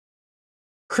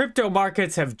Crypto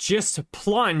markets have just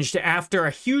plunged after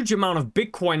a huge amount of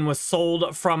Bitcoin was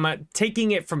sold, from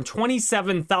taking it from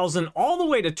 27,000 all the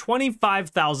way to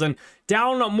 25,000,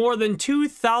 down more than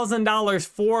 $2,000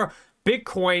 for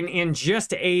Bitcoin in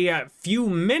just a few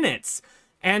minutes.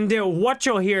 And what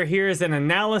you'll hear here is an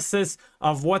analysis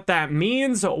of what that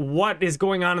means, what is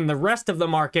going on in the rest of the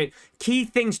market, key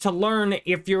things to learn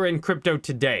if you're in crypto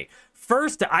today.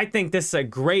 First, I think this is a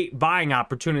great buying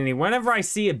opportunity. Whenever I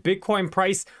see a Bitcoin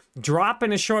price drop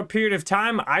in a short period of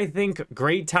time, I think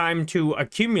great time to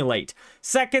accumulate.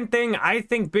 Second thing, I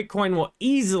think Bitcoin will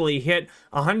easily hit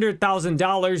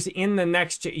 $100,000 in the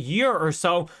next year or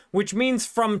so, which means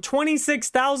from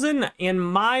 26,000, in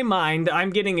my mind, I'm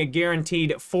getting a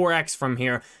guaranteed 4x from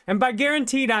here. And by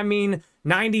guaranteed, I mean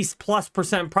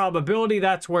 90+% probability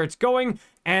that's where it's going,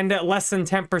 and less than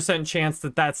 10% chance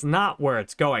that that's not where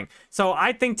it's going. So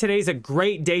I think today's a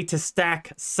great day to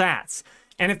stack sats.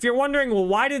 And if you're wondering, well,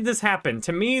 why did this happen?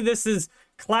 To me, this is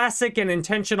classic and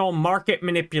intentional market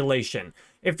manipulation.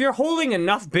 If you're holding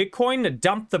enough Bitcoin to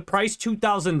dump the price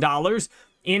 $2,000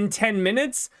 in 10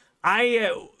 minutes,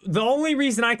 the only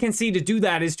reason I can see to do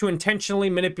that is to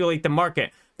intentionally manipulate the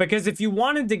market. Because if you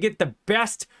wanted to get the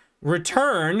best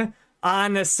return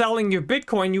on selling your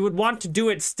Bitcoin, you would want to do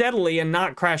it steadily and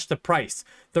not crash the price.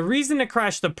 The reason to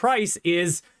crash the price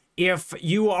is if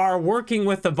you are working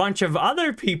with a bunch of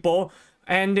other people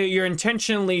and you're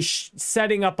intentionally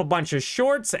setting up a bunch of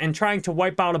shorts and trying to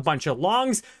wipe out a bunch of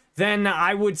longs, then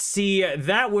I would see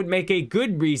that would make a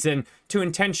good reason to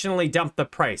intentionally dump the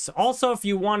price. Also, if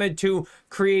you wanted to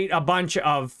create a bunch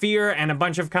of fear and a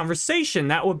bunch of conversation,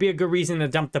 that would be a good reason to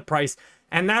dump the price.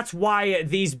 And that's why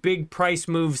these big price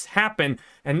moves happen.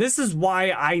 And this is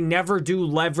why I never do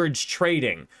leverage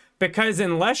trading. Because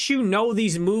unless you know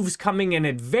these moves coming in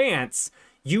advance,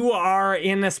 you are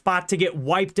in a spot to get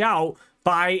wiped out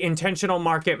by intentional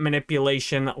market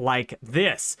manipulation like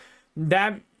this.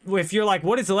 That, if you're like,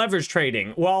 what is leverage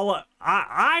trading? Well,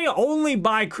 I only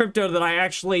buy crypto that I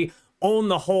actually own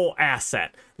the whole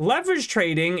asset. Leverage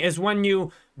trading is when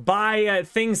you buy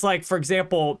things like, for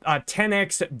example,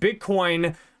 10x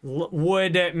Bitcoin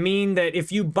would mean that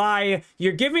if you buy,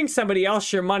 you're giving somebody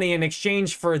else your money in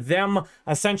exchange for them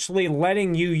essentially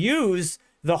letting you use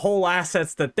the whole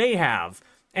assets that they have.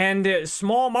 And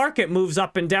small market moves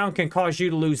up and down can cause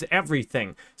you to lose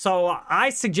everything. So I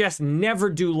suggest never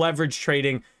do leverage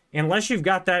trading unless you've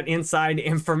got that inside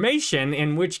information,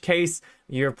 in which case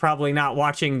you're probably not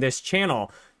watching this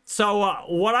channel. So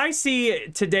what I see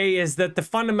today is that the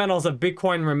fundamentals of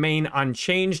Bitcoin remain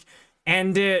unchanged.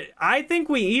 And I think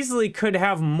we easily could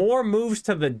have more moves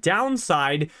to the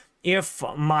downside if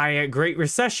my Great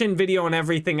Recession video and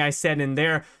everything I said in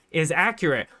there is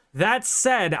accurate. That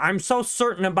said, I'm so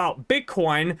certain about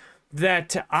Bitcoin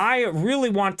that I really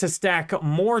want to stack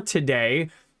more today,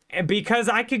 because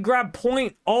I could grab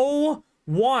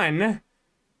 0.01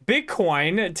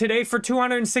 Bitcoin today for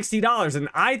 $260. And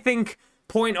I think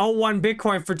 0.01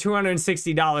 Bitcoin for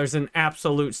 $260 is an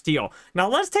absolute steal. Now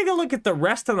let's take a look at the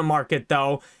rest of the market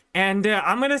though. And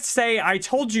I'm going to say I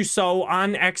told you so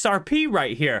on XRP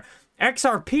right here.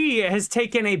 XRP has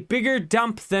taken a bigger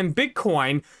dump than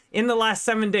Bitcoin in the last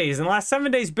 7 days. In the last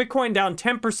 7 days, Bitcoin down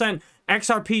 10%,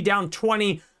 XRP down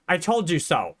 20%. I told you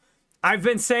so. I've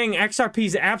been saying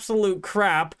XRP's absolute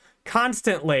crap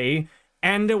constantly.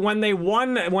 And when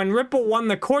Ripple won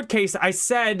the court case, I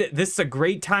said this is a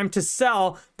great time to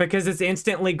sell because it's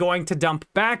instantly going to dump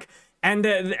back. And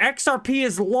the XRP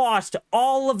has lost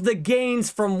all of the gains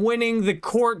from winning the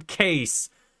court case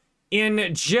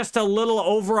in just a little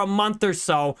over a month or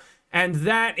so, and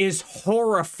that is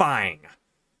horrifying.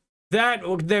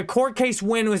 The court case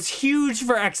win was huge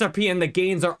for XRP, and the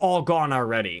gains are all gone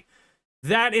already.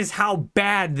 That is how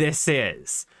bad this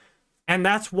is, and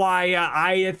that's why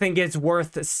I think it's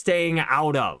worth staying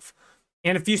out of.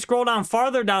 And if you scroll down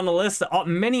farther down the list,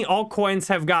 many altcoins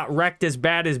have got wrecked as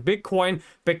bad as Bitcoin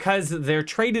because they're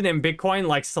traded in Bitcoin,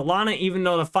 like Solana. Even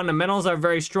though the fundamentals are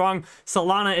very strong,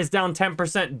 Solana is down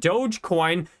 10%.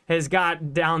 Dogecoin has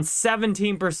got down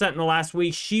 17% in the last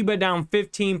week. Shiba down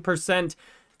 15%.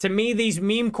 To me, these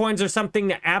meme coins are something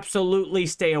to absolutely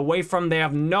stay away from. They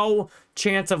have no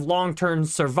chance of long-term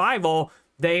survival.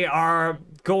 They have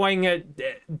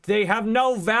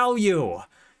no value.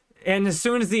 And as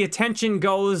soon as the attention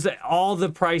goes, all the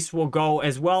price will go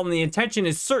as well. And the attention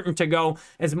is certain to go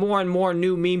as more and more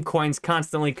new meme coins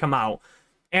constantly come out.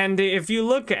 And if you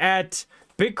look at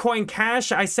Bitcoin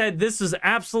Cash, I said this is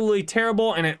absolutely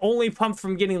terrible, and it only pumped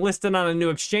from getting listed on a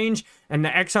new exchange. And the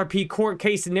XRP court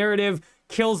case narrative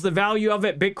kills the value of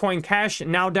it. Bitcoin Cash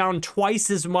now down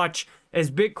twice as much as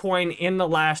Bitcoin in the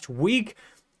last week.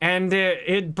 And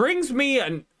it brings me,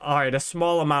 a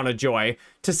small amount of joy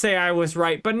to say I was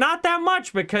right, but not that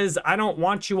much because I don't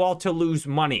want you all to lose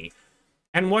money.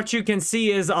 And what you can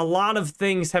see is a lot of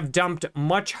things have dumped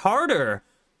much harder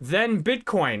than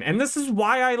Bitcoin. And this is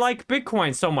why I like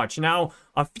Bitcoin so much. Now,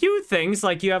 a few things,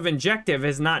 like you have Injective,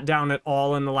 is not down at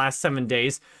all in the last 7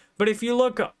 days. But if you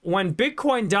look, when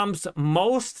Bitcoin dumps,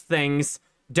 most things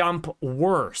dump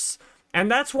worse. And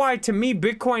that's why, to me,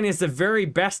 Bitcoin is the very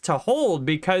best to hold,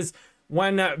 because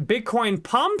when Bitcoin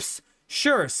pumps,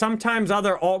 sure, sometimes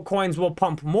other altcoins will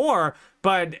pump more,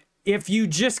 but if you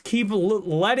just keep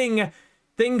letting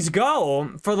things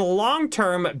go, for the long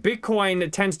term,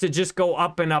 Bitcoin tends to just go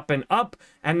up and up and up,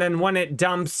 and then when it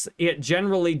dumps, it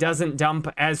generally doesn't dump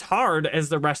as hard as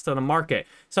the rest of the market.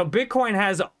 So Bitcoin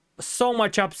has so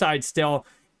much upside still,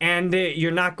 and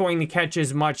you're not going to catch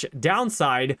as much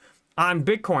downside on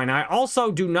Bitcoin. I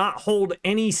also do not hold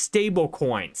any stable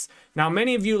coins. Now,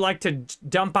 many of you like to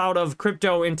dump out of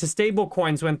crypto into stable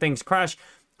coins when things crash.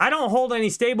 I don't hold any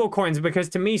stable coins because,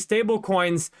 to me, stable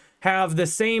coins have the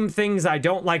same things I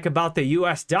don't like about the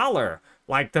US dollar.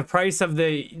 Like the price of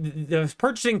the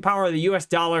purchasing power of the US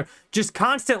dollar just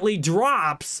constantly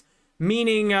drops,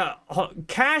 meaning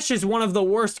cash is one of the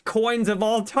worst coins of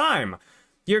all time.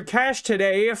 Your cash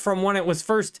today, from when it was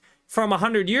first from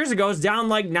 100 years ago, is down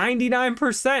like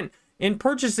 99% in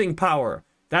purchasing power.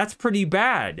 That's pretty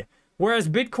bad. Whereas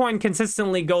Bitcoin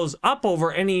consistently goes up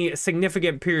over any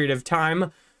significant period of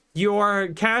time, your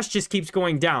cash just keeps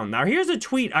going down. Now, here's a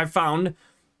tweet I found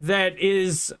that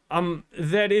is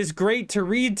great to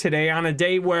read today on a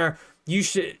day where you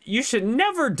should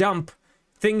never dump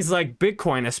things like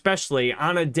Bitcoin, especially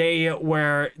on a day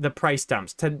where the price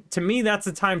dumps. To me, that's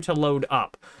a time to load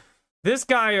up. This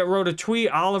guy wrote a tweet,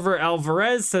 Oliver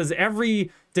Alvarez, says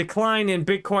every decline in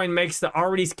Bitcoin makes the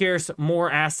already scarce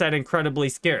more asset incredibly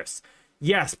scarce.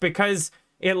 Yes, because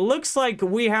it looks like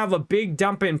we have a big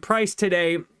dump in price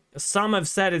today. Some have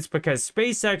said it's because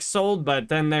SpaceX sold, but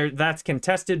then that's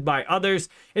contested by others.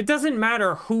 It doesn't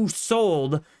matter who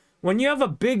sold. When you have a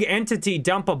big entity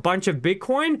dump a bunch of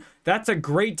Bitcoin, that's a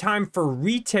great time for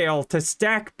retail to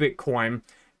stack Bitcoin.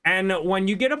 And when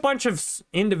you get a bunch of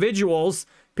individuals,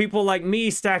 people like me,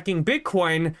 stacking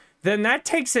Bitcoin, then that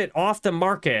takes it off the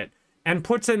market and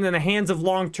puts it in the hands of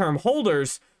long-term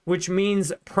holders, which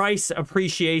means price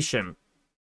appreciation.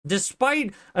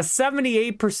 Despite a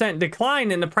 78%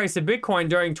 decline in the price of Bitcoin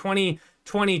during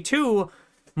 2022,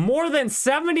 more than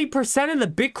 70% of the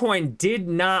Bitcoin did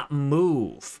not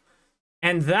move.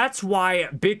 And that's why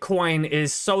Bitcoin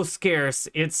is so scarce.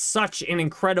 It's such an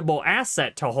incredible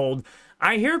asset to hold.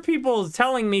 I hear people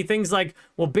telling me things like,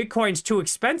 well, Bitcoin's too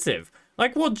expensive.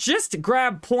 Like, well, just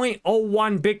grab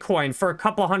 0.01 Bitcoin for a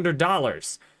couple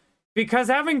 $100. Because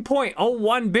having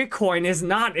 0.01 Bitcoin is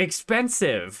not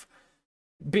expensive.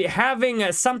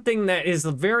 Having something that is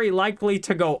very likely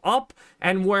to go up,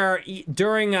 and where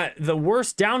during the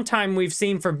worst downtime we've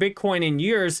seen for Bitcoin in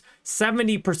years,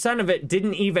 70% of it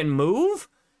didn't even move.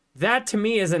 That, to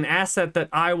me, is an asset that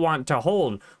I want to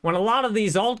hold. When a lot of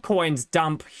these altcoins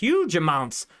dump, huge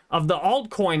amounts of the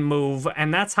altcoin move,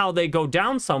 and that's how they go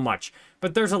down so much.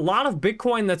 But there's a lot of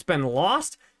Bitcoin that's been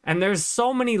lost, and there's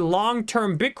so many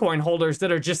long-term Bitcoin holders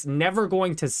that are just never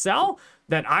going to sell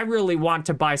that I really want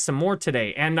to buy some more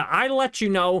today. And I let you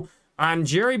know on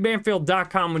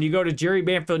jerrybanfield.com, when you go to Jerry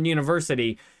Banfield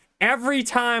University, every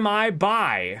time I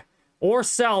buy or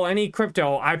sell any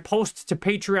crypto, I post to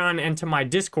Patreon and to my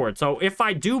Discord. So if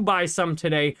I do buy some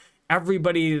today,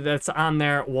 everybody that's on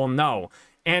there will know.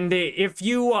 And if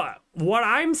you, what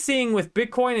I'm seeing with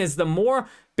Bitcoin is the more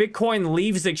Bitcoin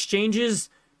leaves exchanges,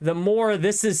 the more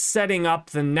this is setting up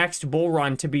the next bull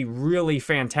run to be really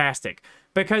fantastic.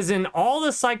 Because in all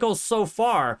the cycles so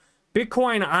far,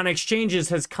 Bitcoin on exchanges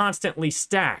has constantly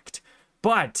stacked.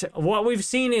 But what we've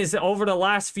seen is over the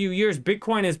last few years,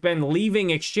 Bitcoin has been leaving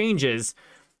exchanges.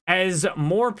 As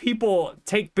more people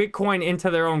take Bitcoin into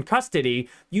their own custody,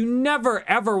 you never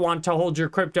ever want to hold your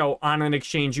crypto on an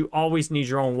exchange. You always need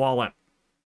your own wallet.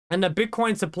 And the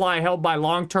Bitcoin supply held by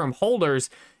long-term holders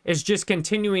is just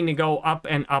continuing to go up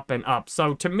and up and up.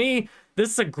 So to me,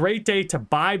 this is a great day to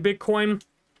buy Bitcoin.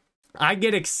 I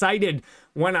get excited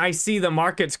when I see the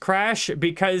markets crash,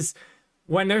 because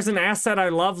when there's an asset I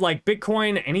love like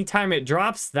Bitcoin, anytime it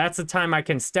drops, that's the time I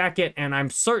can stack it, and I'm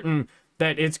certain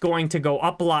that it's going to go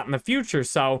up a lot in the future.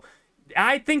 So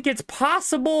I think it's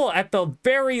possible at the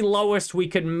very lowest we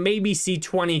could maybe see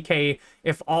 20K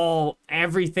if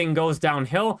everything goes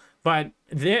downhill, but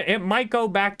it might go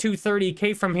back to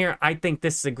 30K from here. I think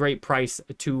this is a great price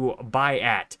to buy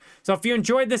at. So if you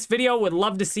enjoyed this video, would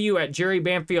love to see you at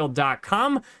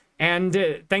jerrybanfield.com.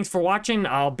 And thanks for watching.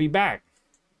 I'll be back.